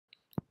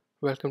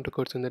Welcome to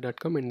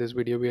codesandthe.com. In this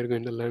video we are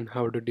going to learn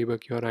how to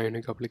debug your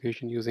Ionic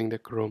application using the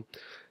Chrome.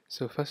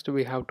 So first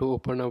we have to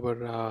open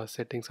our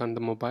settings on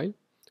the mobile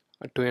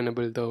to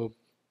enable the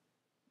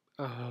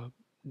uh,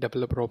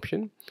 developer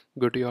option.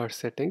 Go to your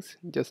settings,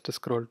 just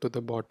scroll to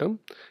the bottom.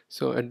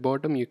 So at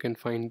bottom you can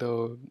find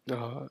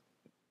the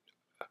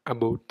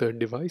about the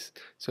device,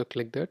 so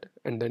click that,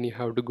 and then you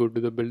have to go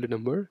to the build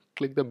number.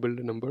 Click the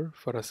build number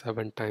for a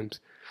 7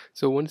 times.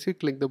 So once you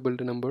click the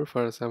build number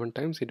for a 7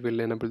 times, it will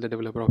enable the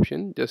developer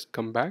option. Just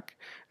come back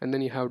and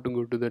then you have to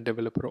go to the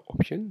developer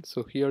option.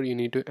 So here you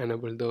need to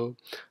enable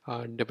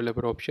the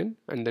developer option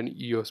and then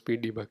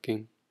USB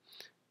debugging.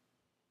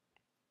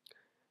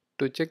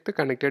 To check the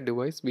connected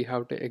device, we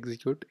have to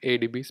execute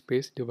adb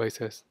space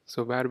devices,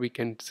 so where we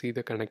can see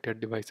the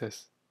connected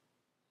devices.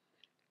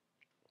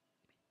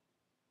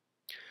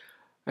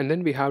 And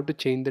then we have to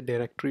change the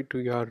directory to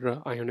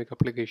your Ionic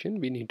application.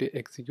 We need to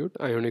execute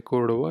Ionic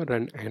Cordova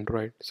run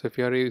Android. So if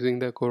you are using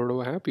the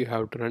Cordova app, you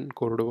have to run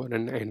Cordova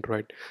run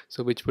Android,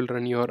 so which will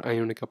run your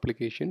Ionic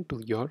application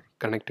to your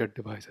connected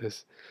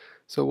devices.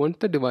 So once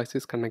the device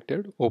is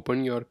connected,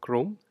 open your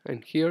Chrome,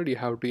 and here you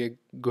have to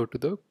go to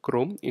the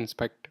Chrome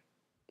inspect.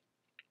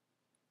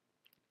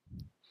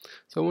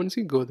 So once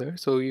you go there,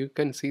 so you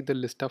can see the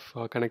list of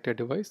connected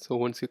device. So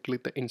once you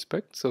click the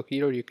inspect, so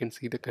here you can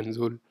see the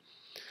console.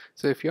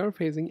 So if you are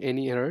facing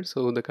any error,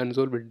 so the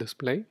console will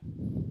display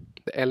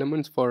the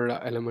elements for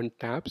element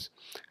tabs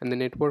and the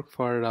network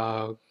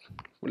for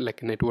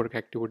like network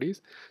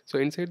activities. So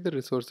inside the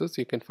resources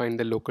you can find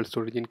the local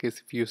storage in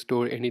case if you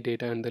store any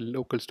data in the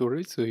local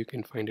storage, so you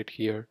can find it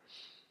here.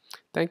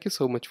 Thank you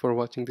so much for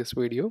watching this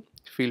video.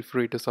 Feel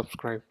free to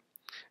subscribe,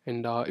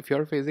 and if you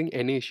are facing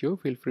any issue,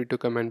 feel free to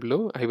comment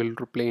below. I will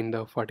reply in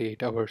the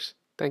 48 hours.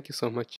 Thank you so much.